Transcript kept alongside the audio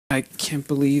I can't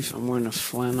believe I'm wearing a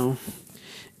flannel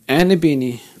and a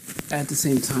beanie at the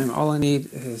same time. All I need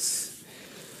is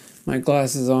my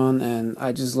glasses on and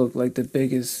I just look like the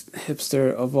biggest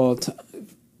hipster of all time.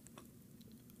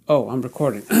 Oh, I'm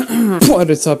recording. What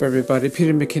is up, everybody?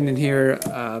 Peter McKinnon here,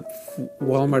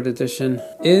 Walmart edition.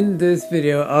 In this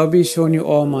video, I'll be showing you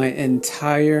all my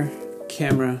entire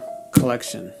camera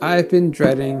collection. I've been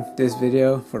dreading this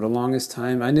video for the longest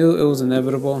time. I knew it was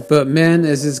inevitable, but man,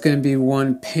 is this going to be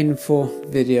one painful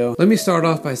video. Let me start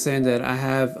off by saying that I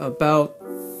have about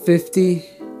 50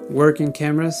 working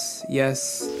cameras.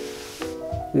 Yes,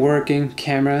 working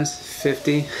cameras,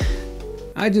 50.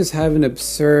 I just have an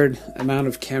absurd amount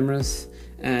of cameras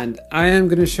and I am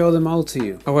going to show them all to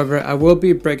you. However, I will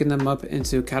be breaking them up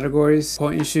into categories: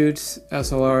 point and shoots,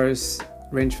 SLRs,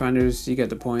 Rangefinders, you get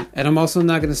the point. And I'm also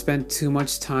not going to spend too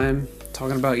much time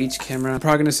talking about each camera. I'm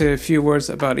probably going to say a few words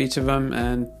about each of them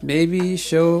and maybe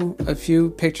show a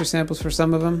few picture samples for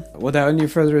some of them. Without any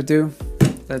further ado,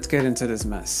 let's get into this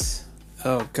mess.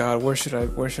 Oh god, where should I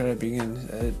begin?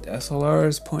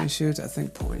 SLRs, point and shoots? I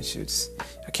think point and shoots.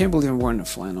 I can't believe I'm wearing a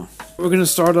flannel. We're going to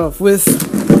start off with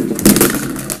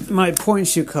my point and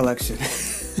shoot collection.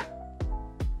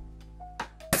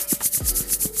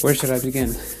 Where should I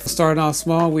begin? Starting off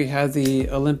small, we have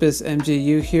the Olympus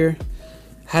MGU here.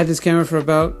 Had this camera for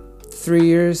about 3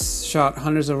 years, shot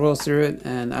hundreds of rolls through it,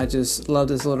 and I just love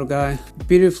this little guy.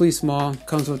 Beautifully small,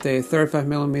 comes with a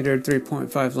 35mm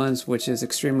 3.5 lens, which is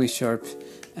extremely sharp,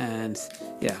 and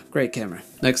yeah, great camera.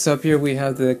 Next up here we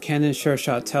have the Canon Sure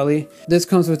Shot Tele. This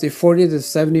comes with a 40 to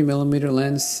 70mm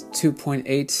lens,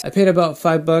 2.8. I paid about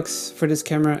 $5 for this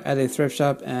camera at a thrift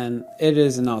shop and it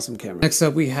is an awesome camera. Next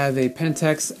up we have a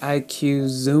Pentax IQ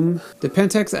Zoom. The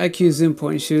Pentax IQ Zoom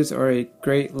point and shoots are a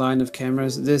great line of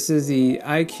cameras. This is the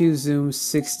IQ Zoom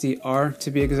 60R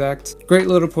to be exact. Great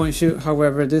little point and shoot.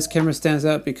 However, this camera stands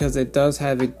out because it does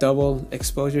have a double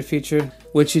exposure feature,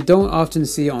 which you don't often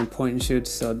see on point and shoots.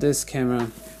 So this camera,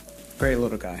 great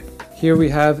little guy. Here we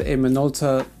have a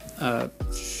Minolta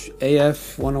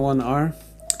AF101R.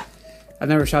 I've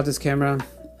never shot this camera,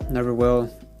 never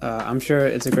will. I'm sure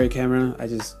it's a great camera. I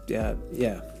just, yeah.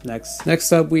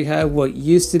 Next up we have what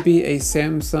used to be a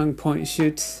Samsung point and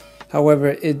shoot.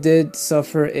 However, it did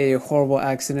suffer a horrible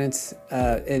accident.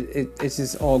 It's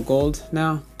just all gold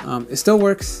now. It still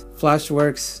works, flash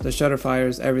works, the shutter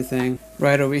fires, everything.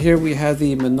 Right over here we have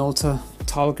the Minolta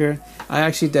Talker. I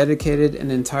actually dedicated an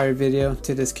entire video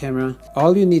to this camera.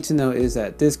 All you need to know is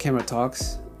that this camera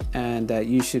talks and that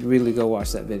you should really go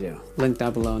watch that video. Link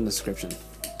down below in the description.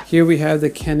 Here we have the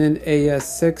Canon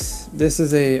AE-1. This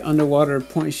is a underwater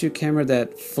point and shoot camera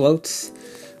that floats,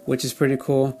 which is pretty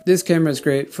cool. This camera is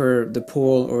great for the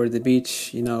pool or the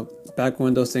beach, you know, back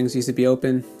when those things used to be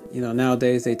open. You know,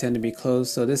 nowadays they tend to be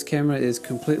closed, so this camera is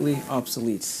completely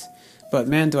obsolete. But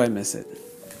man, do I miss it.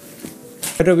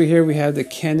 Right over here we have the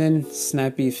Canon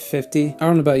Snappy 50. I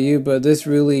don't know about you, but this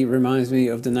really reminds me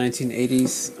of the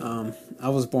 1980s. I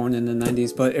was born in the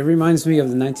 90s, but it reminds me of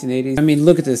the 1980s. I mean,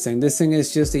 look at this thing. This thing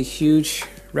is just a huge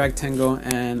rectangle,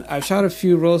 and I've shot a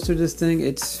few rolls through this thing.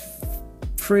 It's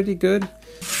pretty good.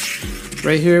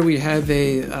 Right here we have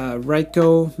a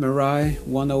Ryko Mirai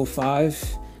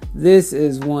 105. This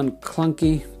is one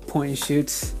clunky point and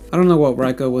shoot. I don't know what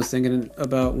Ryko was thinking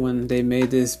about when they made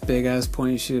this big ass point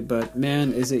and shoot, but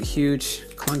man, is it huge,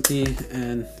 clunky,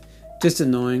 and just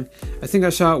annoying. I think I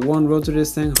shot one roll to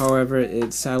this thing. However,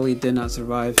 it sadly did not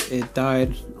survive. It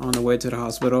died on the way to the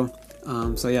hospital.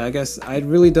 So yeah, I guess I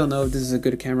really don't know if this is a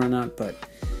good camera or not, but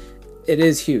it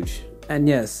is huge. And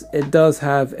yes, it does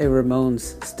have a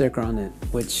Ramones sticker on it,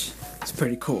 which is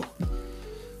pretty cool.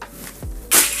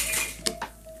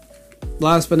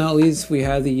 Last but not least, we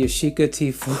have the Yashica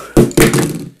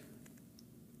T4.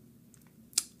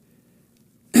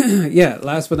 Yeah,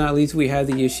 last but not least, we have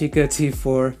the Yashica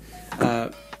T4.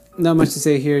 Not much to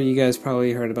say here. You guys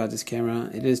probably heard about this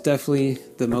camera. It is definitely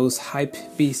the most hype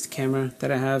beast camera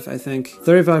that I have, I think.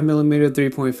 35mm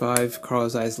 3.5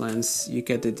 Carl's Zeiss lens. You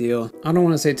get the deal. I don't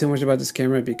want to say too much about this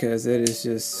camera because it is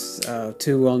just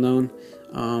too well known.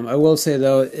 I will say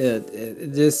though,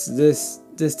 this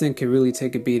thing can really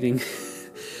take a beating.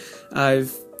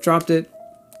 I've dropped it,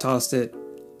 tossed it,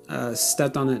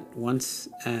 stepped on it once,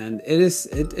 and it's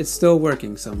still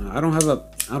working somehow. I don't have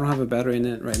a battery in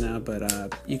it right now, but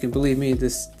you can believe me,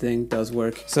 this thing does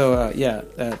work. So yeah,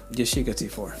 Yashica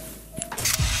T4.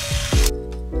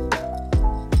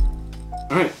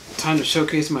 All right, time to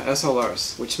showcase my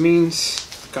SLRs, which means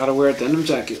gotta wear a denim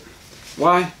jacket.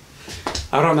 Why?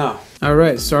 I don't know. All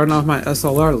right, starting off my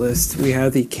SLR list, we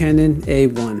have the Canon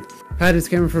A-1. I've had this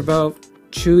camera for about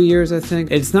 2 years, I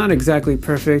think. It's not exactly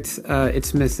perfect.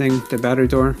 It's missing the battery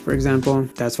door, for example.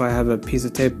 That's why I have a piece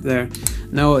of tape there.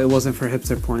 No, it wasn't for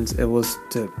hipster points. It was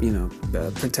to, you know,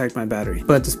 protect my battery.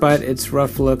 But despite its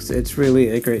rough looks, it's really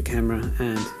a great camera,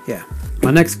 and yeah. My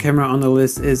next camera on the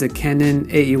list is a Canon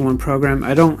AE-1 program.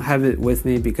 I don't have it with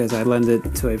me because I lent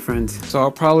it to a friend. So I'll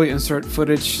probably insert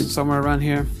footage somewhere around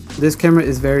here. This camera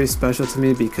is very special to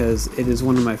me because it is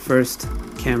one of my first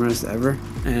cameras ever,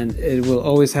 and it will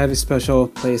always have a special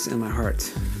place in my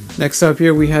heart. Next up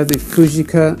here we have the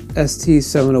Yashica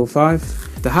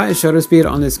ST705. The highest shutter speed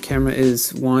on this camera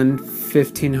is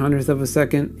 1/1500th of a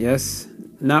second. Yes,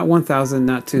 not 1000,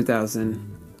 not 2000.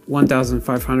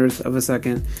 1,500th of a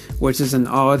second, which is an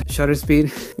odd shutter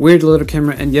speed. Weird little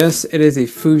camera, and yes, it is a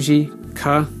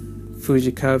Fujifilm.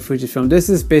 This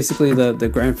is basically the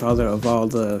grandfather of all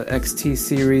the XT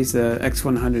series, the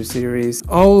X100 series,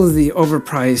 all of the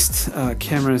overpriced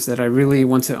cameras that I really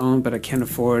want to own but I can't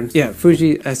afford. Yeah,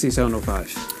 Fuji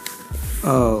ST705.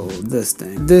 Oh, this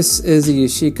thing. This is a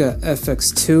Yashica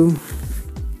FX2.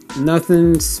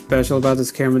 Nothing special about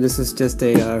this camera. This is just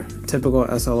a typical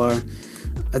SLR.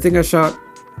 I think I shot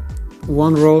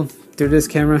one roll through this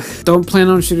camera. Don't plan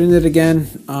on shooting it again.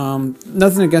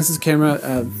 Nothing against this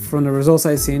camera. From the results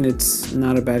I've seen, it's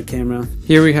not a bad camera.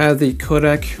 Here we have the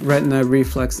Kodak Retina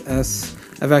Reflex S.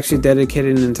 I've actually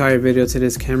dedicated an entire video to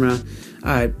this camera.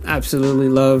 I absolutely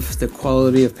love the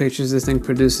quality of pictures this thing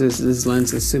produces. This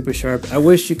lens is super sharp. I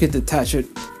wish you could detach it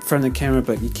from the camera,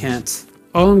 but you can't.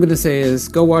 All I'm gonna say is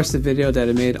go watch the video that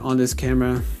I made on this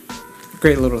camera.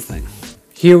 Great little thing.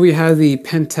 Here we have the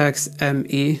Pentax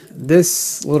ME.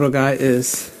 This little guy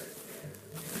is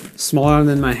smaller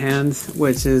than my hand,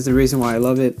 which is the reason why I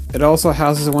love it. It also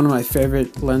houses one of my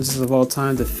favorite lenses of all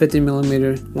time, the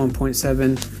 50mm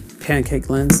 1.7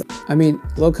 pancake lens. I mean,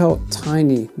 look how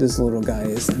tiny this little guy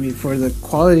is. I mean, for the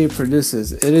quality it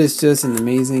produces, it is just an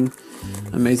amazing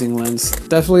lens.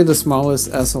 Definitely the smallest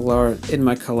SLR in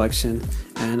my collection,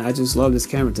 and I just love this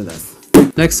camera to death.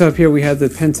 Next up here we have the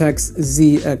Pentax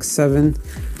ZX7.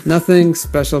 Nothing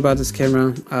special about this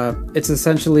camera. It's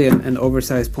essentially an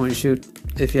oversized point and shoot,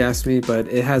 if you ask me, but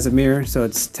it has a mirror, so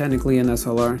it's technically an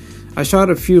SLR. I shot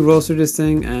a few rolls through this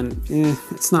thing, and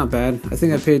it's not bad. I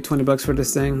think I paid 20 bucks for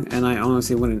this thing, and I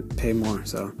honestly wouldn't pay more,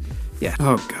 so yeah.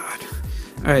 Oh god.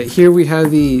 Alright, here we have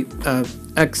the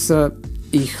Exa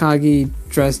Ihagi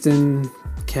Dresden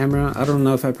camera. I don't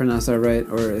know if I pronounced that right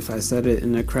or if I said it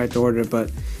in the correct order, but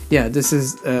yeah, this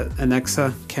is an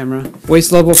Exa camera.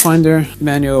 Waist level finder,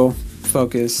 manual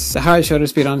focus. The highest shutter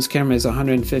speed on this camera is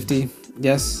 150.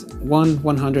 Yes,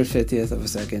 1/150th of a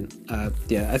second.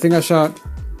 Yeah, I think I shot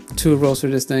 2 rolls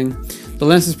through this thing. The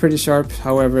lens is pretty sharp,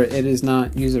 however, it is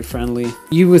not user friendly.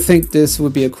 You would think this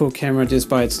would be a cool camera just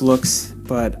by its looks,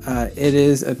 but it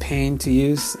is a pain to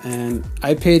use, and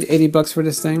I paid 80 bucks for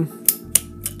this thing.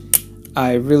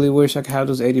 I really wish I could have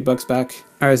those 80 bucks back.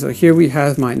 Alright, so here we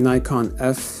have my Nikon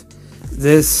F.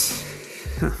 This,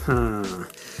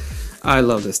 I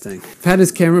love this thing. I've had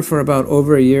this camera for about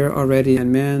over a year already,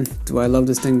 and man, do I love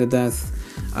this thing to death.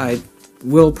 I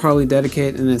will probably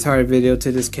dedicate an entire video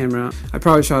to this camera. I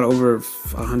probably shot over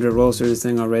 100 rolls through this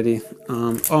thing already.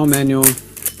 All manual,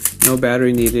 no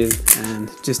battery needed, and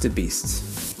just a beast.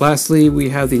 Lastly, we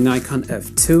have the Nikon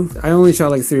F2. I only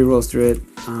shot like 3 rolls through it.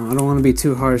 I don't want to be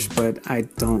too harsh, but I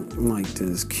don't like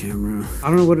this camera. I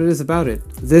don't know what it is about it.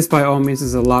 This by all means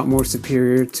is a lot more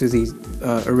superior to the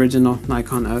original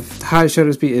Nikon F. The highest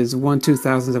shutter speed is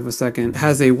 1/2000th of a second. It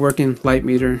has a working light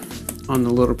meter on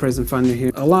the little prism finder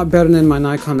here. A lot better than my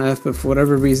Nikon F, but for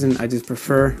whatever reason, I just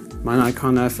prefer my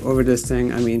Nikon F over this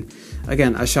thing. I mean,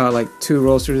 again, I shot like 2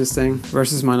 rolls through this thing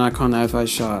versus my Nikon F. I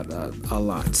shot a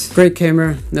lot. Great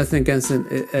camera, nothing against it.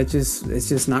 It's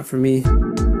just not for me.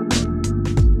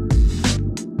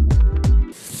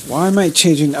 Why am I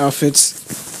changing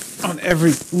outfits on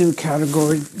every new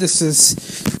category? This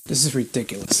is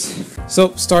ridiculous.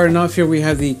 So starting off here, we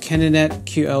have the Canonet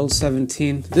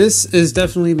QL17. This is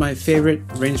definitely my favorite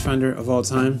rangefinder of all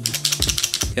time.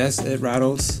 Yes, it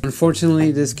rattles.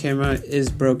 Unfortunately, this camera is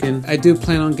broken. I do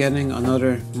plan on getting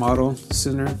another model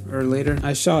sooner or later.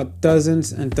 I shot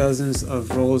dozens and dozens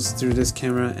of rolls through this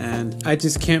camera, and I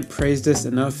just can't praise this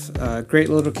enough. Great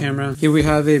little camera. Here we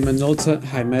have a Minolta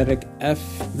Hymatic F.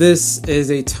 This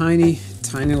is a tiny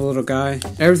little guy.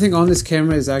 Everything on this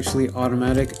camera is actually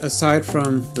automatic aside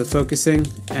from the focusing,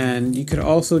 and you could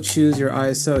also choose your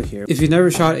ISO here. If you've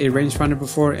never shot a rangefinder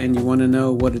before and you want to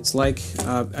know what it's like,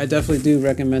 I definitely do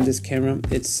recommend this camera.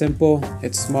 It's simple,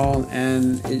 it's small,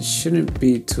 and it shouldn't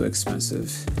be too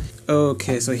expensive.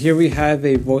 Okay, so here we have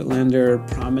a Voigtlander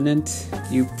Prominent.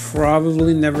 You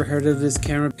probably never heard of this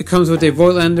camera. It comes with a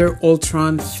Voigtlander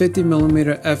Ultron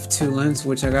 50mm f2 lens,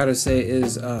 which I gotta say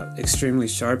is extremely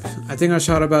sharp. I think I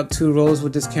shot about 2 rolls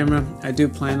with this camera. I do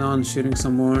plan on shooting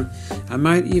some more. I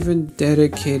might even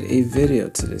dedicate a video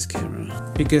to this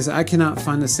camera because I cannot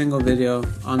find a single video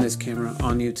on this camera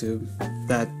on YouTube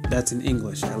that's in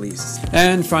English at least.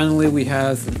 And finally we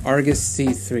have an Argus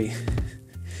C3.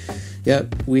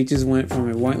 Yep, we just went from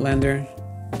a Voigtlander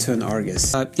to an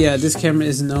Argus. Yeah, this camera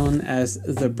is known as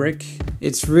the Brick.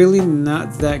 It's really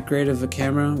not that great of a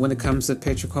camera when it comes to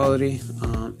picture quality.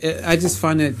 I just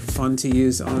find it fun to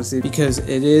use, honestly, because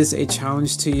it is a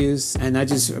challenge to use, and I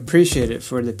just appreciate it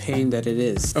for the pain that it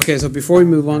is. Okay, so before we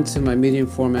move on to my medium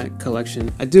format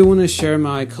collection, I do want to share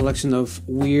my collection of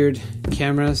weird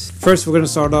cameras. First, we're going to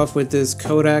start off with this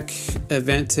Kodak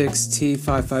Avantix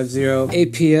T550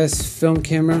 APS film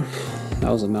camera. That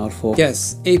was a mouthful.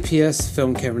 Yes, APS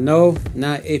film camera. No,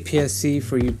 not APS-C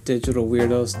for you digital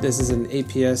weirdos. This is an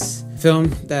APS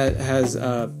film that has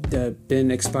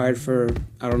been expired for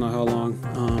I don't know how long.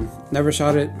 Never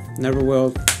shot it, never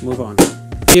will. Move on.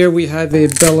 Here we have a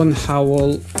Bell &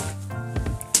 Howell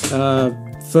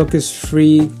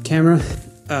focus-free camera.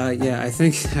 Yeah, I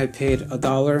think I paid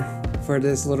 $1 for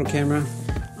this little camera.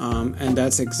 And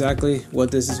that's exactly what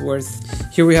this is worth.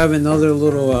 Here we have another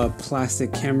little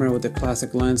plastic camera with a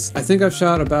plastic lens. I think I've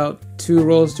shot about 2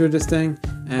 rolls through this thing,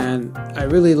 and I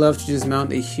really love to just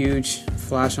mount a huge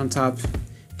flash on top.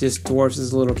 Just dwarfs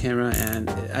this little camera, and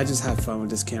I just have fun with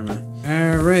this camera.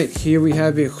 Alright, here we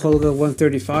have a Holga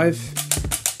 135.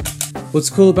 What's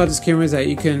cool about this camera is that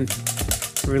you can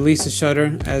release the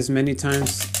shutter as many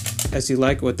times as you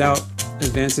like without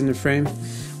advancing the frame,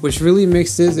 which really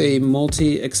makes this a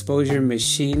multi-exposure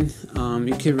machine.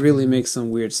 You can really make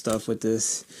some weird stuff with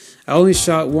this. I only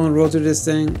shot 1 roll through this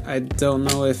thing. I don't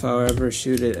know if I'll ever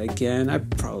shoot it again. I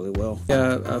probably will.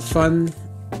 Yeah, a fun,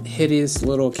 hideous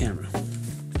little camera.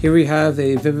 Here we have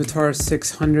a Vivitar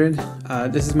 600.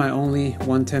 This is my only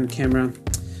 110 camera.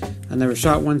 I never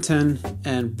shot 110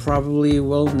 and probably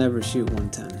will never shoot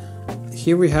 110.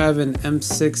 Here we have an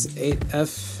M6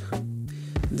 8F.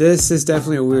 This is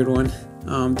definitely a weird one.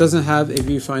 Doesn't have a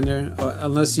viewfinder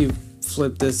unless you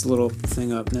flip this little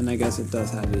thing up, then I guess it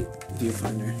does have a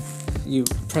viewfinder. You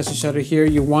press the shutter here,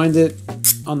 you wind it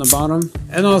on the bottom,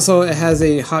 and also it has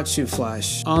a hot shoot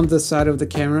flash on the side of the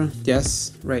camera.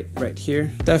 Yes, right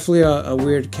here. Definitely a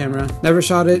weird camera. Never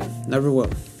shot it, never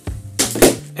will.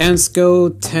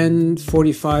 Ansco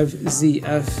 1045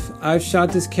 ZF. I've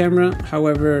shot this camera,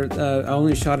 however, I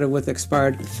only shot it with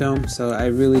expired film, so I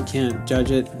really can't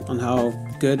judge it on how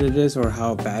good it is or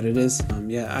how bad it is.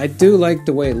 Yeah, I do like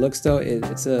the way it looks though.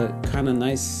 It's a kind of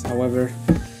nice, however,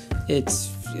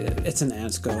 it's an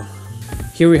Ansco.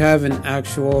 Here we have an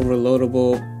actual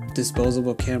reloadable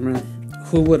disposable camera.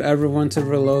 Who would ever want to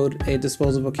reload a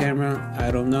disposable camera?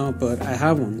 I don't know, but I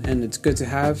have one and it's good to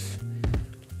have.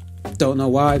 Don't know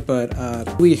why, but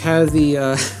we have the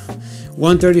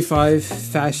 135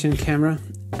 fashion camera.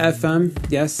 FM,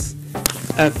 yes,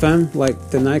 FM,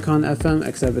 like the Nikon FM,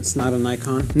 except it's not a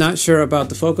Nikon. Not sure about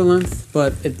the focal length,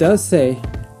 but it does say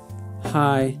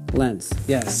high lens.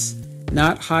 Yes,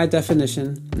 not high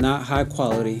definition, not high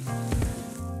quality,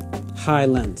 high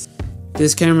lens.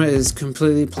 This camera is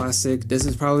completely plastic. This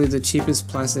is probably the cheapest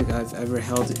plastic I've ever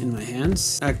held in my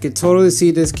hands. I could totally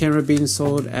see this camera being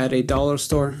sold at a dollar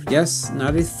store. Yes,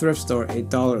 not a thrift store, a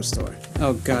dollar store.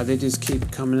 Oh god, they just keep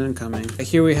coming and coming.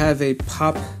 Here we have a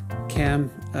pop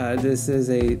cam. This is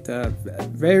a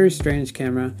very strange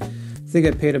camera. I think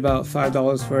I paid about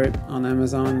 $5 for it on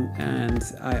Amazon, and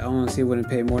I honestly wouldn't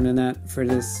pay more than that for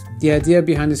this. The idea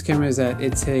behind this camera is that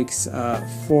it takes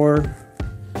 4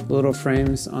 little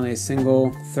frames on a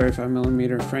single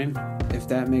 35mm frame, if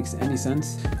that makes any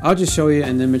sense. I'll just show you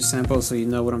an image sample so you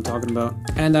know what I'm talking about.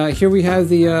 And here we have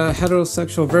the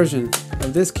heterosexual version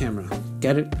of this camera.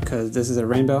 Get it? Because this is a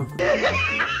rainbow.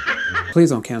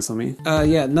 Please don't cancel me.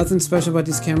 Yeah, nothing special about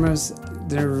these cameras.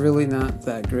 They're really not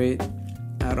that great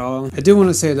at all. I do want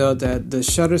to say though that the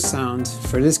shutter sound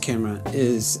for this camera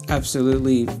is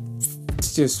absolutely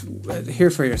just hear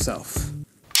for yourself.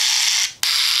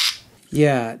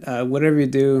 Yeah, whatever you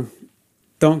do,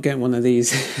 don't get one of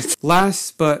these.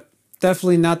 Last, but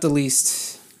definitely not the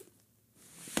least,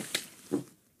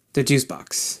 the juice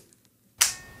box.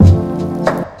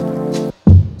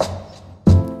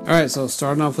 Alright, so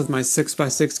starting off with my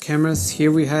 6x6 cameras, here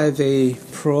we have a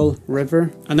Pearl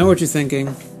River. I know what you're thinking.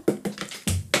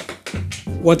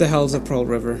 What the hell is a Pearl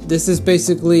River? This is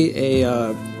basically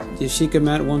a Yashica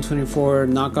Matte 124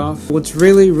 knockoff. What's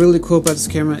really cool about this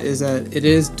camera is that it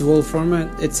is dual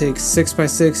format. It takes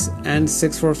 6x6 and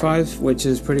 645, which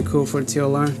is pretty cool for the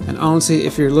TLR. And honestly,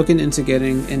 if you're looking into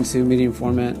getting into medium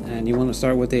format and you want to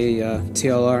start with a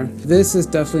TLR, this is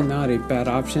definitely not a bad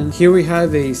option. Here we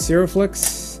have a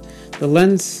Seroflex. The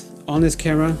lens on this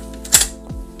camera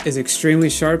is extremely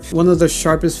sharp. One of the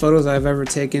sharpest photos I've ever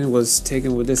taken was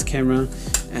taken with this camera,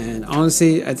 and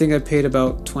honestly I think I paid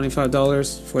about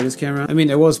 $25 for this camera. I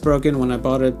mean, it was broken when I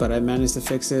bought it, but I managed to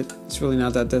fix it. It's really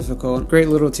not that difficult. Great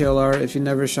little TLR if you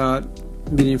never shot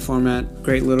medium format.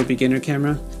 Great little beginner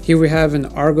camera. Here we have an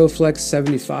Argo Flex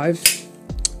 75.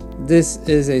 This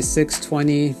is a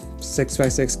 620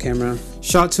 6x6 camera.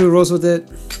 Shot 2 rolls with it,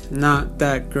 not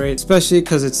that great, especially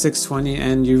because it's 620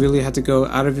 and you really have to go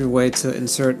out of your way to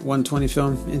insert 120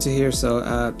 film into here.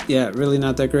 So yeah, really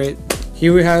not that great.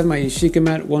 Here we have my Yashica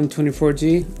Matte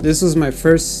 124G. This was my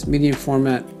first medium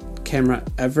format camera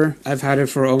ever. I've had it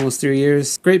for almost 3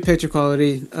 years. Great picture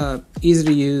quality, easy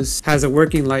to use, has a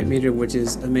working light meter, which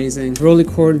is amazing.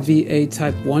 Rolleicord VA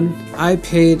Type 1. I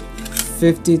paid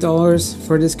 $50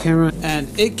 for this camera, and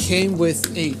it came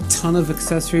with a ton of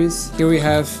accessories. Here we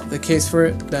have the case for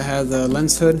it that has the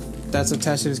lens hood that's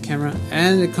attached to this camera,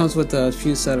 and it comes with a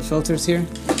few set of filters here.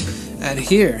 And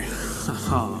here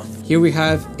we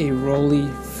have a rolly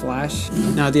flash.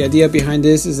 Now the idea behind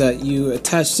this is that you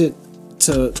attached it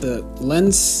to the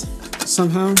lens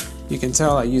somehow. You can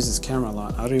tell I use this camera a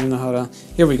lot. I don't even know how to.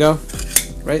 Here we go.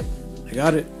 Right, I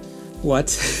got it.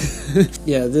 What?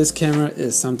 Yeah, this camera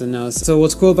is something else. So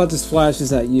what's cool about this flash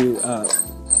is that you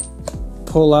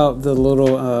pull out the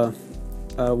little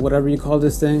whatever you call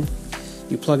this thing,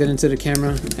 you plug it into the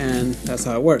camera, and that's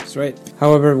how it works, right?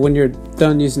 However, when you're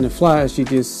done using the flash, you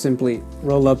just simply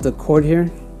roll up the cord here.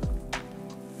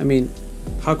 I mean,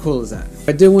 how cool is that?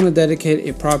 I did want to dedicate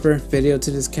a proper video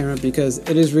to this camera because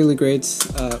it is really great.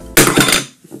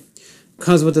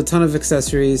 Comes with a ton of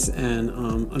accessories, and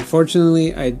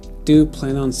unfortunately I do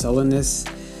plan on selling this.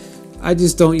 I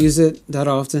just don't use it that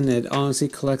often. It honestly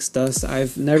collects dust.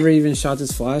 I've never even shot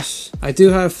this flash. I do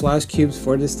have flash cubes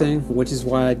for this thing, which is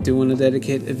why I do want to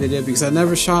dedicate a video, because I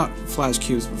never shot flash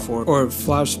cubes before. Or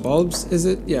flash bulbs, is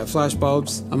it? Yeah, flash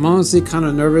bulbs. I'm honestly kind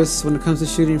of nervous when it comes to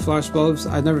shooting flash bulbs.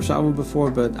 I've never shot one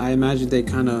before, but I imagine they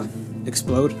kind of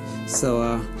explode. So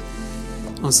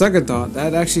on second thought,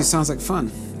 that actually sounds like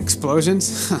fun. Explosions?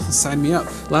 Sign me up.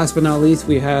 Last but not least,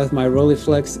 we have my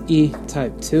Rolleiflex E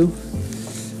Type 2.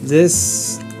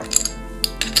 This,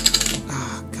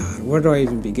 oh god, where do I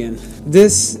even begin?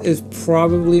 This is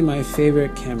probably my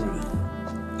favorite camera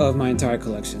of my entire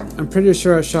collection. I'm pretty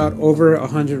sure I shot over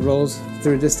 100 rolls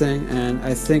through this thing, and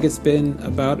I think it's been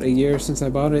about a year since I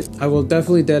bought it. I will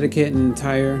definitely dedicate an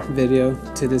entire video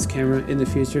to this camera in the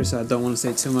future, so I don't want to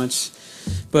say too much.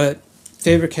 But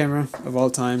favorite camera of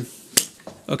all time.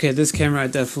 Okay, this camera I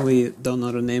definitely don't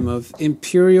know the name of.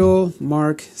 Imperial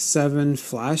Mark 7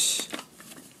 Flash.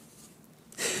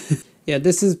 Yeah,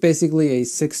 this is basically a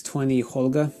 620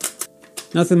 Holga.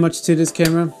 Nothing much to this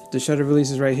camera. The shutter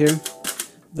release is right here.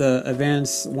 The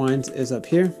advanced wind is up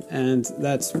here, and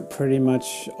that's pretty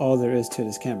much all there is to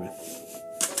this camera.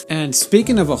 And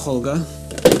speaking of a Holga,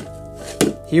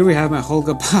 here we have my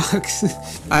Holga box.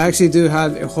 I actually do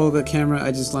have a Holga camera.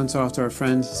 I just lent it off to our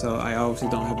friend, so I obviously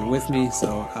don't have it with me.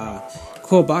 So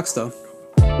cool box though.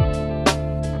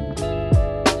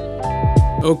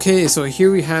 Okay, so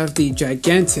here we have the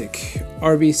gigantic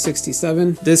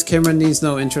RB67. This camera needs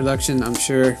no introduction. I'm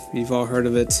sure you've all heard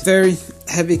of it. Very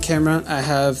heavy camera. I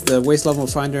have the waist level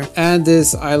finder and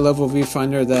this eye level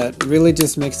viewfinder that really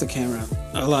just makes the camera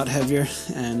a lot heavier,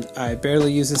 and I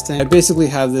barely use this thing. I basically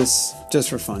have this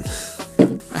just for fun.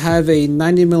 I have a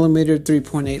 90mm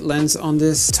 3.8 lens on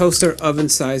this toaster oven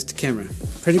sized camera.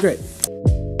 Pretty great.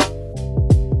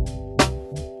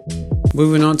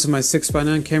 Moving on to my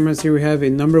 6x9 cameras, here we have a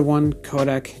 #1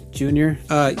 Kodak Junior.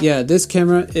 Yeah, this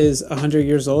camera is 100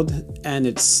 years old and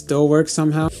it still works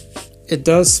somehow. It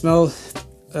does smell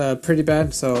pretty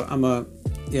bad, so I'm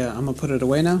gonna put it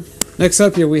away now. Next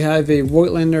up here we have a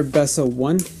Voigtlander Bessa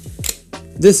 1.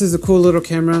 This is a cool little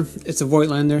camera. It's a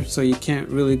Voigtlander, so you can't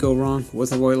really go wrong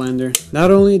with a Voigtlander.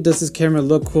 Not only does this camera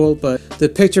look cool, but the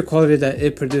picture quality that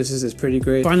it produces is pretty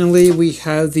great. Finally, we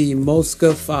have the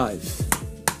Mosca 5.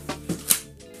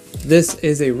 This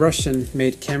is a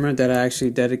Russian-made camera that I actually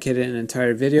dedicated an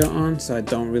entire video on, so I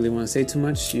don't really want to say too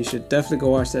much. You should definitely go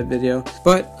watch that video.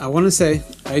 But I want to say,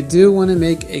 I do want to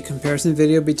make a comparison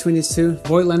video between these two.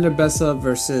 Voigtlander Bessa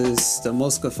versus the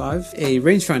Mosca 5. A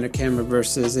rangefinder camera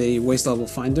versus a waist level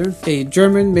finder. A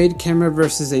German-made camera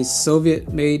versus a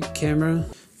Soviet-made camera.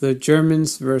 The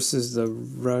Germans versus the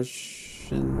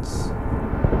Russians.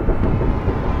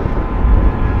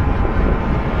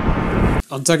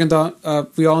 On second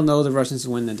thought, we all know the Russians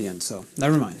win at the end, so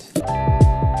never mind.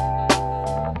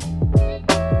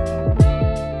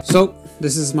 So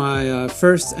this is my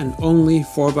first and only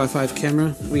 4x5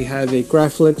 camera. We have a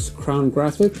Graflex Crown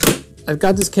Graphic. I've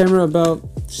got this camera about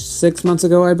 6 months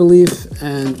ago, I believe,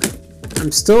 and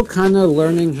I'm still kind of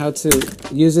learning how to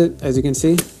use it, as you can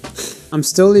see. I'm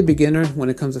still a beginner when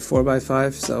it comes to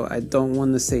 4x5, so I don't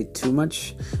want to say too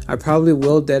much. I probably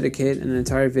will dedicate an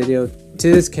entire video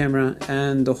to this camera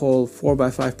and the whole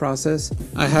 4x5 process.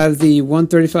 I have the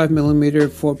 135mm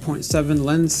 4.7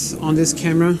 lens on this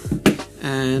camera.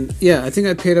 And yeah, I think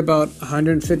I paid about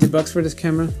 150 bucks for this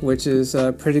camera, which is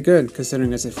pretty good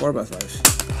considering it's a 4x5.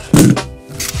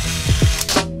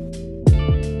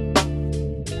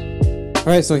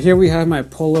 Alright, so here we have my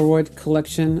Polaroid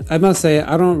collection. I must say,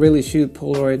 I don't really shoot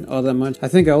Polaroid all that much. I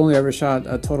think I only ever shot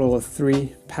a total of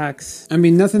 3 packs. I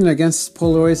mean, nothing against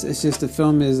Polaroids, it's just the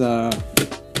film is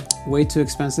way too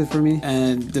expensive for me,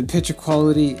 and the picture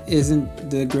quality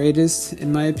isn't the greatest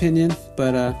in my opinion.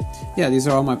 But yeah, these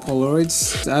are all my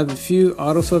Polaroids. I have a few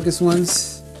autofocus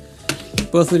ones.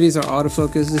 Both of these are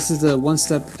autofocus. This is the One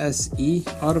Step SE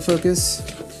autofocus.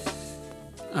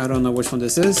 I don't know which one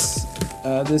this is.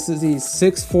 This is the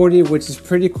 640, which is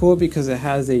pretty cool because it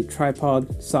has a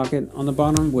tripod socket on the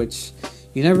bottom, which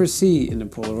you never see in the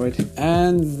Polaroid.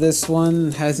 And this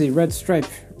one has a red stripe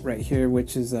right here,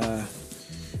 which is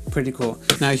pretty cool.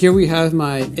 Now here we have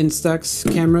my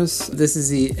Instax cameras. This is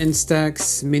the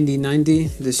Instax Mini 90.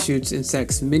 This shoots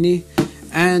Instax Mini.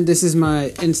 And this is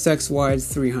my Instax Wide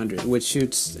 300, which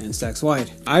shoots Instax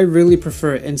Wide. I really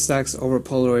prefer Instax over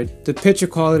Polaroid. The picture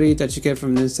quality that you get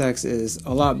from Instax is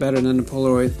a lot better than the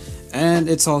Polaroid, and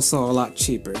it's also a lot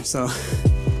cheaper. So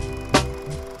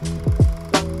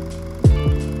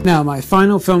now my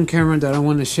final film camera that I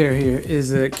want to share here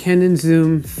is a Canon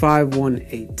Zoom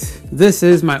 518. This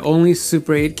is my only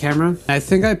Super 8 camera. I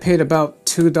think I paid about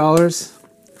 $2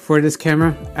 for this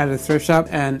camera at a thrift shop,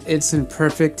 and it's in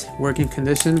perfect working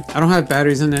condition. I don't have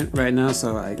batteries in it right now,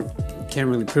 so I can't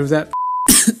really prove that.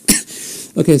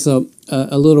 Okay, so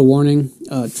a little warning,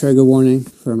 trigger warning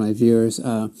for my viewers.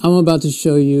 I'm about to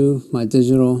show you my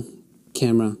digital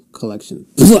camera collection.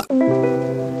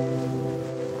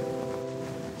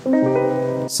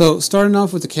 So starting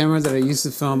off with the camera that I used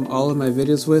to film all of my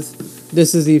videos with,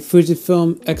 this is the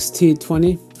Fujifilm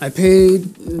X-T20. I paid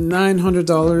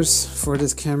 $900 for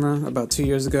this camera about 2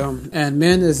 years ago, and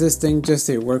man, is this thing just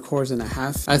a workhorse and a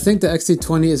half. I think the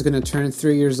X-T20 is going to turn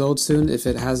 3 years old soon if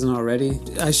it hasn't already.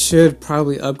 I should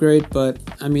probably upgrade, but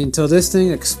I mean, till this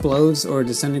thing explodes or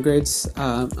disintegrates,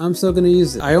 I'm still going to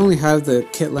use it. I only have the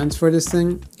kit lens for this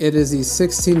thing. It is the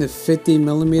 16 to 50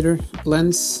 millimeter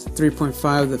lens,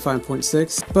 3.5 to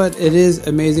 5.6, but it is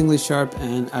amazingly sharp,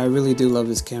 and I really do love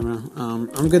this camera.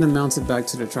 I'm going to mount it back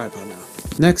to the tripod now.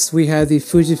 Next, we have the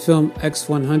Fujifilm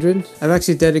X100. I've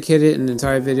actually dedicated an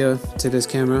entire video to this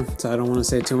camera, so I don't want to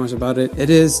say too much about it. It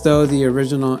is, though, the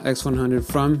original X100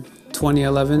 from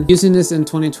 2011. Using this in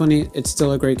 2020, it's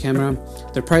still a great camera.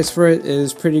 The price for it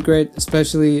is pretty great,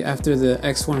 especially after the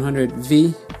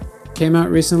X100V came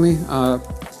out recently.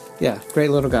 Yeah,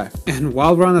 great little guy. And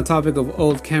while we're on the topic of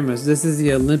old cameras, this is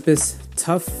the Olympus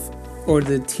Tough, or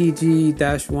the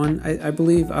TG-1, I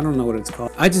believe. I don't know what it's called.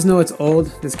 I just know it's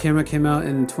old. This camera came out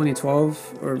in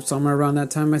 2012 or somewhere around that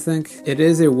time, I think. It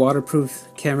is a waterproof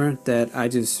camera that I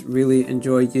just really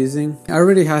enjoy using. I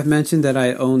already have mentioned that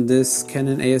I own this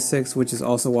Canon A-1, which is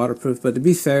also waterproof, but to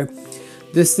be fair,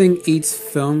 this thing eats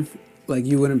film like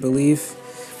you wouldn't believe,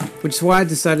 which is why I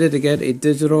decided to get a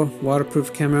digital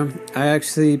waterproof camera. I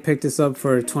actually picked this up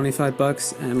for 25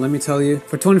 bucks, and let me tell you,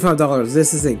 for $25,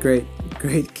 this is a great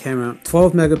camera.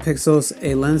 12 megapixels,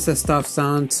 a lens that stops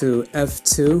down to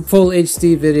f2, full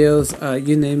HD videos,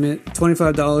 you name it.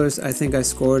 $25, I think I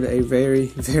scored a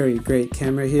very great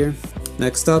camera here.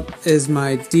 Next up is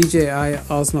my DJI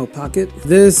Osmo Pocket.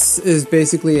 This is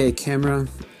basically a camera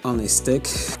on a stick.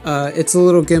 It's a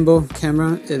little gimbal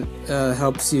camera. It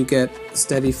helps you get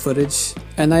steady footage,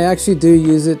 and I actually do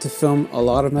use it to film a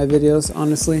lot of my videos,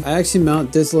 honestly. I actually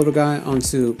mount this little guy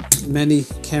onto many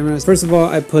cameras. First of all,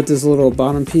 I put this little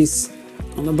bottom piece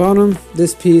on the bottom.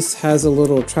 This piece has a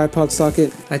little tripod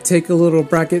socket. I take a little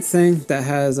bracket thing that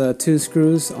has 2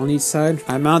 screws on each side.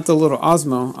 I mount the little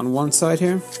Osmo on one side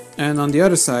here, and on the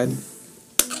other side,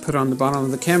 put it on the bottom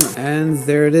of the camera, and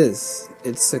there it is.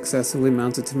 It's successfully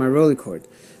mounted to my rolly cord.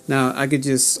 Now I could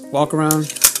just walk around,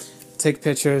 take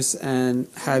pictures, and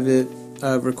have it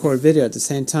record video at the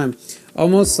same time.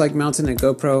 Almost like mounting a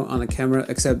GoPro on a camera,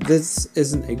 except this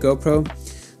isn't a GoPro.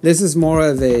 This is more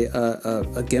of a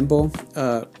gimbal.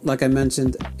 Like I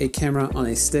mentioned, a camera on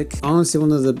a stick. Honestly,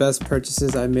 one of the best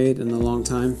purchases I made in a long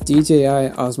time.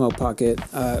 DJI Osmo Pocket.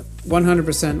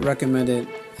 100% recommend it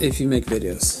if you make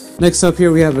videos. Next up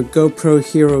here we have a GoPro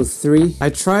Hero 3. I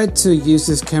tried to use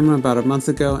this camera about a month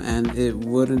ago and it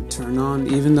wouldn't turn on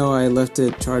even though I left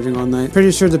it charging all night.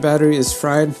 Pretty sure the battery is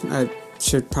fried. I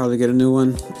should probably get a new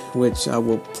one, which I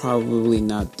will probably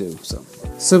not do. So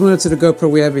similar to the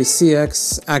GoPro, we have a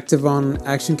CX Active-On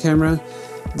action camera.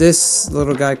 This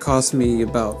little guy cost me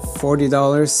about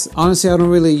 $40. Honestly, I don't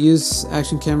really use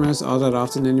action cameras all that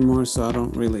often anymore, so I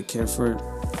don't really care for it.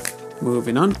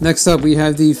 Moving on. Next up, we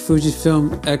have the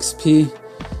Fujifilm XP.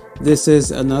 This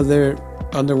is another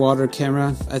underwater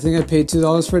camera. I think I paid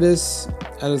 $2 for this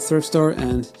at a thrift store,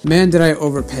 and man did I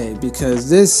overpay, because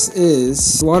this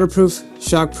is waterproof,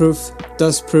 shockproof,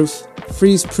 dustproof,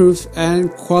 freeze proof,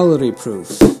 and quality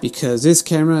proof, because this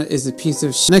camera is a piece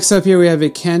of shit. Next up here we have a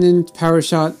Canon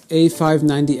PowerShot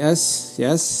A590S.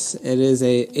 Yes, it is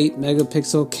a 8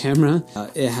 megapixel camera.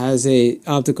 It has a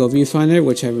optical viewfinder,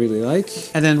 which I really like.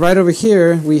 And then right over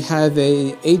here we have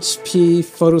a HP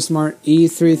Photosmart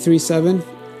E337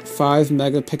 5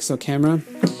 megapixel camera.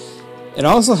 It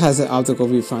also has an optical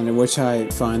viewfinder, which I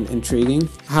find intriguing.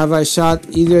 Have I shot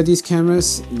either of these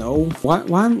cameras? No.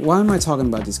 Why am I talking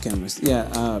about these cameras?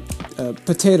 Yeah,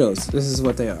 potatoes. This is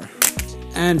what they are.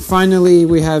 And finally,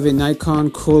 we have a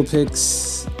Nikon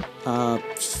Coolpix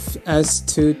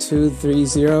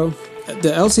S2230.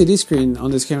 The LCD screen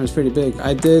on this camera is pretty big.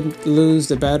 I did lose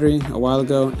the battery a while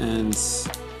ago, and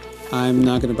I'm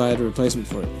not going to buy a replacement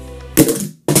for it.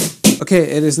 Okay,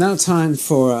 it is now time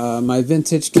for my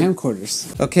vintage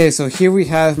camcorders. Okay, so here we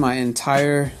have my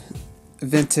entire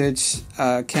vintage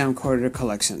camcorder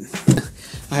collection.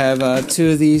 I have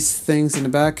two of these things in the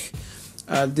back.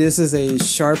 This is a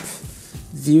Sharp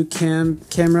ViewCam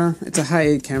camera. It's a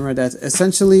high-end camera that's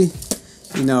essentially,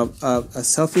 you know, a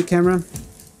selfie camera,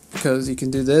 because you can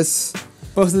do this.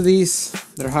 Both of these,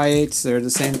 they're high-8s, they're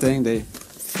the same thing, they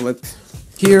flip.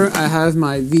 Here I have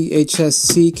my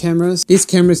VHS-C cameras. These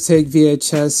cameras take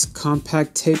VHS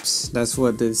compact tapes. That's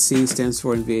what the C stands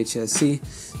for in VHS-C.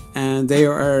 And they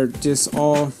are just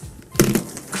all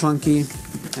clunky,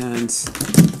 and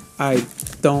I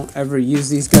don't ever use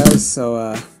these guys.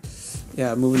 So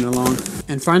yeah, moving along.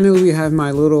 And finally we have my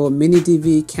little mini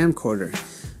DV camcorder.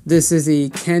 This is the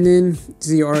Canon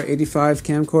ZR85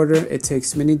 camcorder. It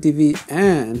takes mini DV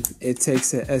and it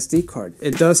takes a SD card.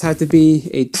 It does have to be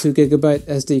a 2 GB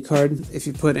SD card. If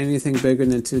you put anything bigger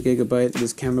than 2 GB,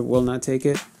 this camera will not take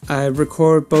it. I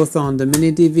record both on the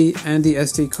mini DV and the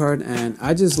SD card, and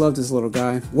I just love this little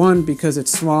guy. One, because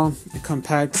it's small and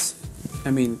compact.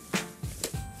 I mean,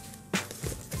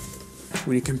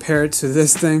 when you compare it to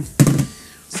this thing.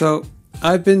 So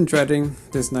I've been dreading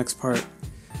this next part.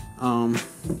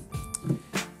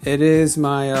 It is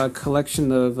my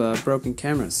collection of broken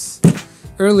cameras.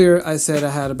 Earlier I said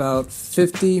I had about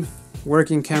 50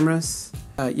 working cameras.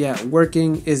 Yeah,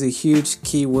 working is a huge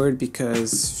key word,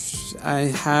 because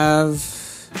I have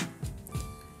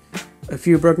a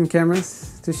few broken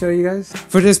cameras to show you guys.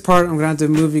 For this part, I'm gonna have to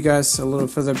move you guys a little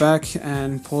further back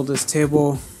and pull this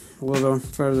table a little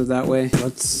further that way.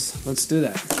 Let's do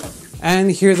that.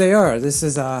 And here they are. This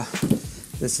is all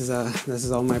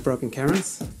my broken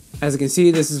cameras. As you can see,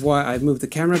 this is why I moved the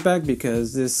camera back,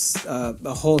 because this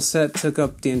a whole set took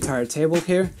up the entire table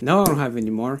here. Now I don't have any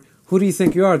more. Who do you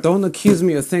think you are? Don't accuse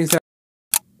me of things that...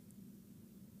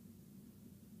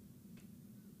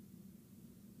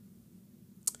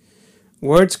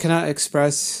 Words cannot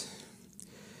express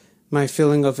my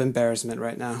feeling of embarrassment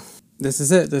right now. This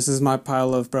is it. This is my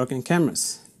pile of broken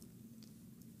cameras.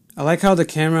 I like how the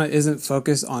camera isn't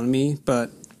focused on me, but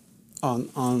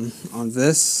on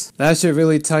this. That should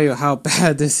really tell you how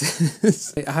bad this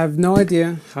is. I have no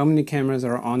idea how many cameras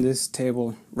are on this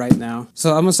table right now.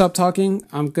 So I'm gonna stop talking.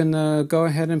 I'm gonna go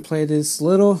ahead and play this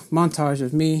little montage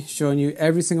of me showing you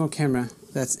every single camera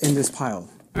that's in this pile.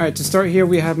 Alright, to start here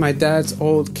we have my dad's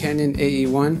old Canon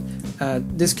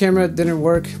AE-1. This camera didn't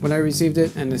work when I received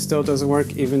it, and it still doesn't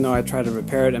work even though I tried to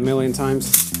repair it a million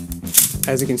times.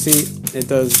 As you can see, it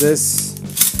does this,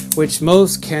 which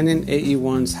most Canon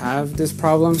AE-1s have this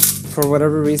problem for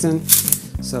whatever reason.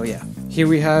 So yeah, here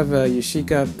we have a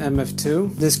Yashica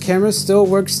MF2. This camera still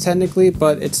works technically,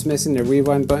 but it's missing the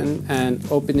rewind button, and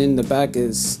opening the back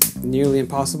is nearly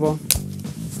impossible.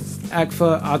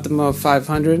 Agfa Optima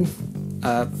 500.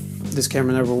 This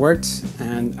camera never worked,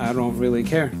 and I don't really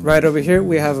care. Right over here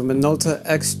we have a Minolta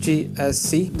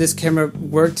XG-SC. This camera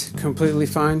worked completely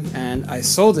fine, and I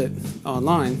sold it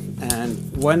online,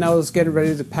 and when I was getting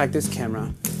ready to pack this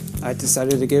camera, I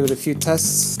decided to give it a few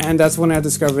tests, and that's when I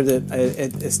discovered that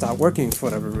it stopped working for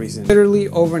whatever reason. Literally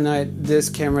overnight, this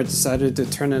camera decided to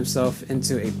turn itself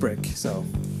into a brick. So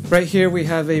right here we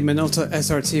have a Minolta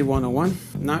SRT 101.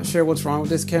 Not sure what's wrong with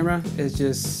this camera. It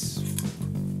just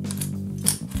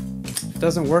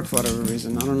doesn't work for whatever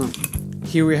reason. I don't know.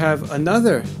 Here we have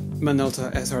another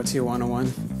Minolta SRT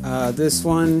 101. This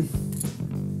one,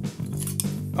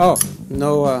 oh,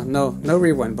 no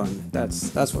rewind button.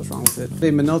 That's what's wrong with it. The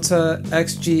Minolta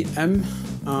XGM,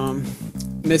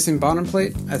 missing bottom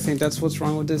plate. I think that's what's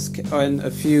wrong with this, and a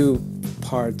few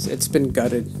parts. It's been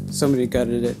gutted. Somebody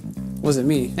gutted it. Wasn't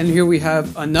me. And here we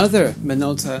have another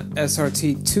Minolta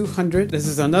SRT 200. This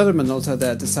is another Minolta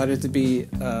that decided to be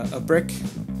a brick.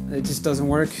 It just doesn't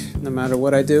work no matter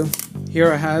what I do.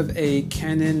 Here I have a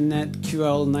Canonet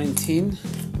QL19.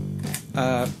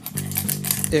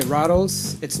 It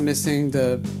rattles, it's missing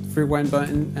the rewind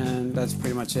button, and that's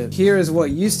pretty much it. Here is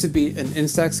what used to be an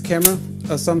Instax camera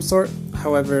of some sort.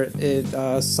 However, it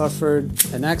suffered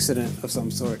an accident of some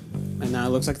sort, and now it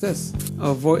looks like this.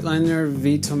 A Voigtlander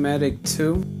V-Tomatic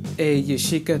 2, a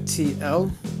Yashica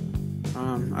TL,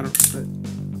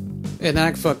 an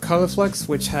Agfa Colorflex,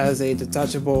 which has a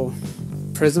detachable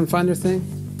prism finder thing.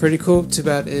 Pretty cool, too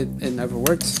bad it never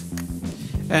worked.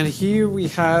 And here we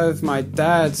have my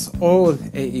dad's old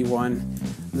AE-1.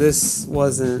 This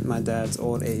wasn't my dad's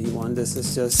old AE-1, this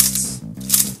is just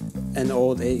an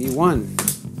old AE-1.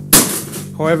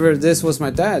 However, this was my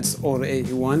dad's old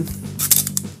AE-1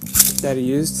 that he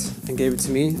used and gave it to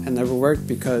me and never worked,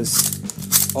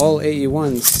 because all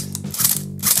AE-1s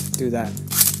do that.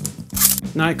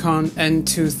 Nikon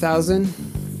N2000,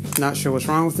 not sure what's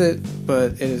wrong with it,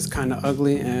 but it is kind of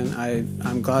ugly, and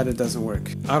I'm glad it doesn't work.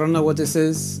 I don't know what this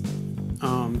is,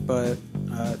 but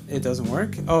it doesn't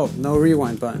work. Oh, no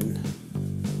rewind button.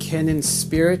 Canon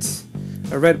Spirit,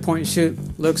 a red point and shoot,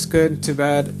 looks good. Too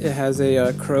bad it has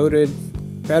a corroded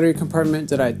battery compartment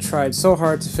that I tried so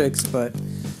hard to fix, but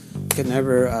could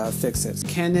never fix it.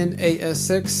 Canon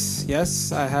AS6,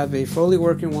 yes, I have a fully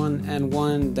working one and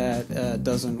one that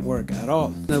doesn't work at all.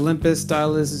 The Olympus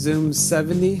Stylus Zoom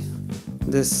 70.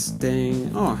 This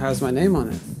thing, oh, has my name on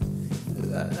it.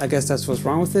 I guess that's what's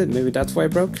wrong with it. Maybe that's why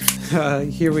it broke.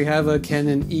 Here we have a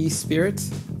Canon E Spirit.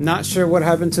 Not sure what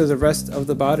happened to the rest of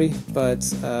the body, but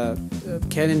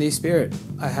Canon E Spirit.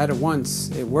 I had it once.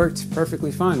 It worked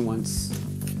perfectly fine once.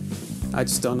 I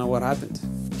just don't know what happened.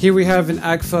 Here we have an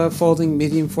Agfa folding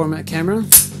medium format camera.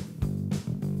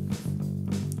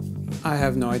 I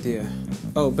have no idea.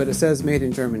 Oh, but it says made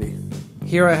in Germany.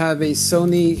 Here I have a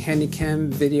Sony Handycam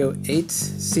Video 8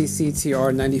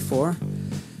 CCTR94.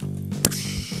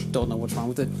 Don't know what's wrong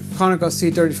with it. Kodak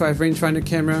C35 rangefinder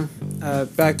camera.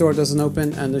 Back door doesn't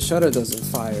open and the shutter doesn't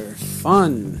fire.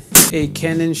 Fun. A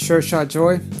Canon Sure Shot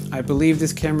Joy. I believe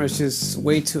this camera is just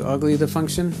way too ugly to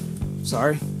function.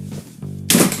 Sorry.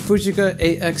 Fujica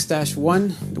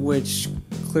AX-1, which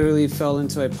clearly fell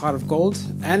into a pot of gold,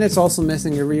 and it's also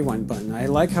missing a rewind button. I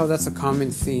like how that's a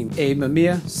common theme. A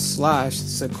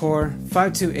Mamiya/Sakura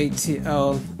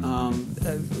 528TL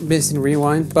missing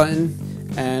rewind button,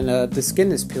 and the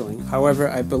skin is peeling. However,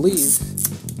 I believe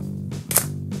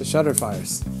the shutter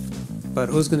fires. But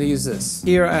who's going to use this?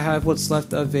 Here I have what's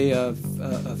left of a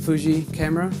Fuji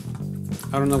camera.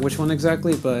 I don't know which one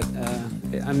exactly, but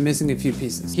I'm missing a few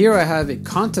pieces. Here I have a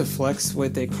Contaflex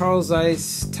with a Carl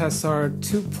Zeiss Tessar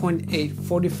 2.8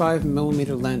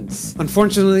 45mm lens.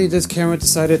 Unfortunately, this camera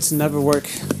decided to never work,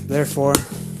 therefore.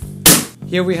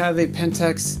 Here we have a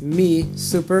Pentax Me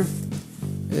Super.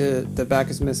 The back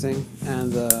is missing,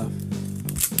 and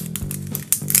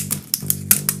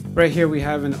right here we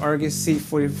have an Argus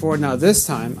C44. Now this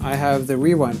time I have the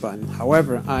rewind button.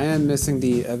 However, I am missing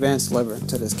the advanced lever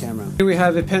to this camera. Here we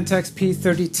have a Pentax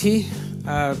P30T.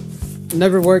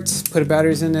 Never worked. Put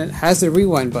batteries in it. Has the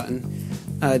rewind button.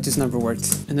 Just never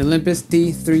worked. An Olympus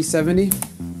D370.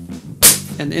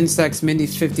 An Instax Mini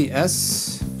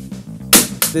 50S.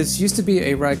 This used to be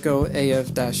a Ryko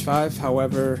AF-5.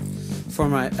 However, for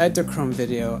my Ektachrome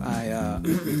video, I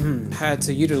had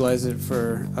to utilize it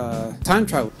for time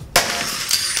travel.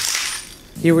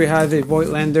 Here we have a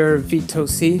Voigtlander Vito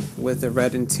C with a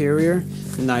red interior.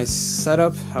 Nice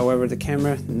setup, however the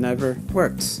camera never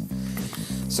worked.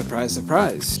 Surprise,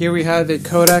 surprise. Here we have a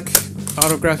Kodak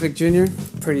Autographic Junior,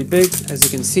 pretty big as you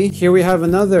can see. Here we have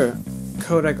another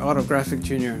Kodak Autographic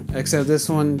Junior, except this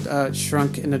one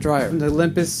shrunk in the dryer. The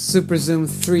Olympus Super Zoom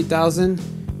 3000,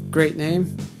 great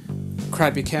name.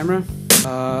 Crappy camera.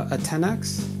 A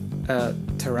Tenax.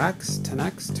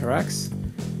 Tenax.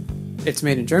 It's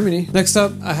made in Germany. Next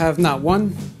up, I have not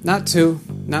one, not two,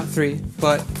 not three,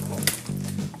 but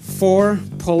 4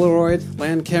 Polaroid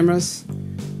land cameras.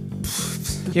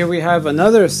 Here we have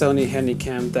another Sony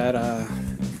Handycam that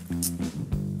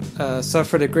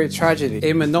suffered a great tragedy.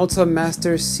 A Minolta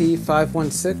Master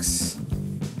C516.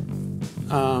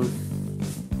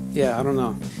 Yeah, I don't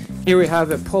know. Here we have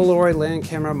a Polaroid land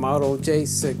camera model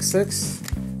J66.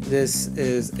 This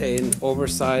is an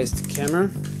oversized camera.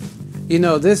 You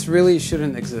know, this really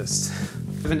shouldn't exist.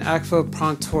 I have an Agfa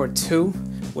Prontor 2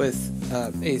 with a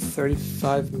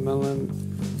 35mm.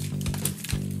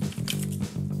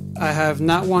 I have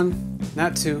not 1,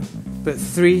 not 2, but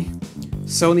 3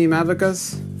 Sony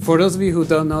Mavicas. For those of you who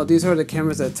don't know, these are the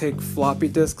cameras that take floppy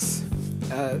disks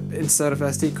instead of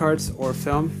SD cards or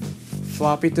film.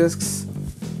 Floppy disks.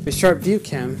 A sharp view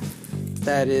cam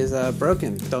that is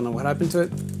broken. Don't know what happened to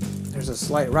it. There's a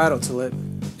slight rattle to it.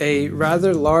 A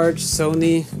rather large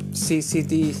Sony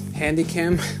CCD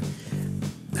Handycam.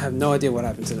 I have no idea what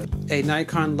happened to it. A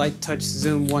Nikon Light Touch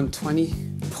Zoom 120.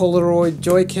 Polaroid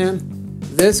Joycam.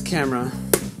 This camera,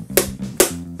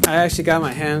 I actually got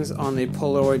my hands on the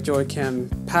Polaroid Joycam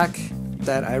pack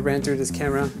that I ran through this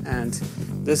camera, and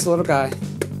this little guy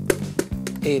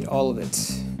ate all of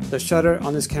it. The shutter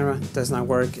on this camera does not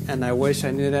work, and I wish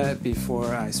I knew that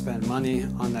before I spent money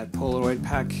on that Polaroid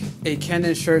pack. A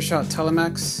Canon SureShot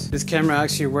Telemax. This camera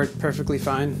actually worked perfectly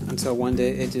fine until one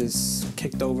day it just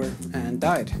kicked over and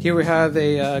died. Here we have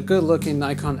a good looking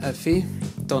Nikon FE.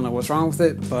 Don't know what's wrong with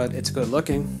it, but it's good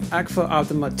looking. Agfa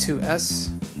Optima 2S.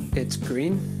 It's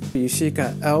green.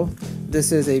 Yashica L.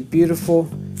 This is a beautiful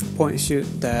point and shoot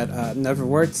that never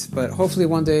worked, but hopefully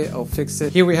one day I'll fix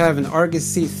it. Here we have an Argus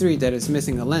C3 that is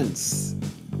missing a lens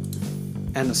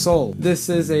and a sole. This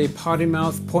is a potty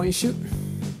mouth point and shoot.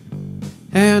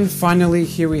 And finally,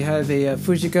 here we have a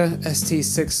Fujica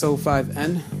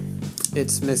ST605N.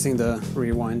 It's missing the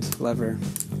rewind lever.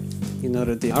 You know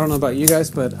the deal. I don't know about you guys,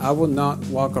 but I will not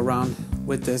walk around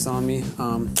with this on me.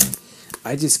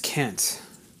 I just can't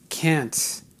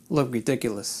look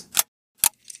ridiculous.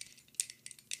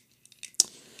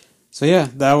 So yeah,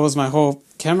 that was my whole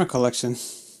camera collection.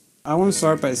 I want to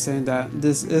start by saying that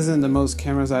this isn't the most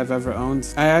cameras I've ever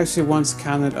owned. I actually once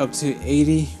counted up to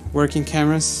 80 working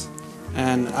cameras,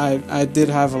 and I did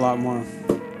have a lot more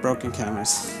broken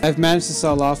cameras. I've managed to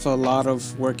sell off a lot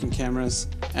of working cameras,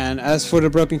 and as for the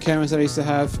broken cameras that I used to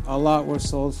have, a lot were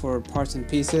sold for parts and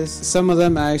pieces. Some of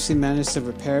them I actually managed to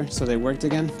repair so they worked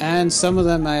again, and some of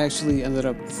them I actually ended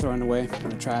up throwing away in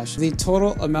the trash. The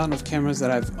total amount of cameras that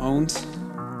I've owned,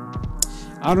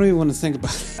 I don't even want to think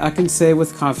about it. I can say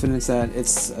with confidence that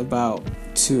it's about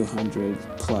 200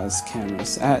 plus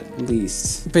cameras at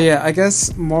least. But yeah, I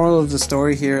guess moral of the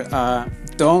story here,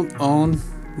 don't own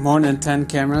more than 10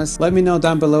 cameras. Let me know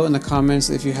down below in the comments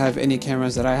if you have any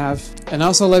cameras that I have, and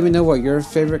also let me know what your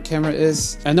favorite camera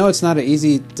is. I know it's not an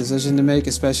easy decision to make,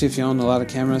 especially if you own a lot of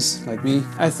cameras like me.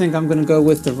 I think I'm gonna go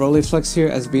with the Rolleiflex here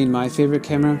as being my favorite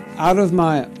camera. Out of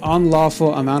my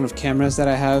unlawful amount of cameras that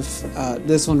I have,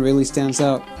 this one really stands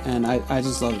out, and I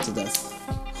just love it to death.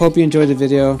 Hope you enjoyed the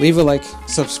video. Leave a like,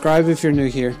 subscribe if you're new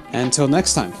here, and until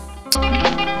next time.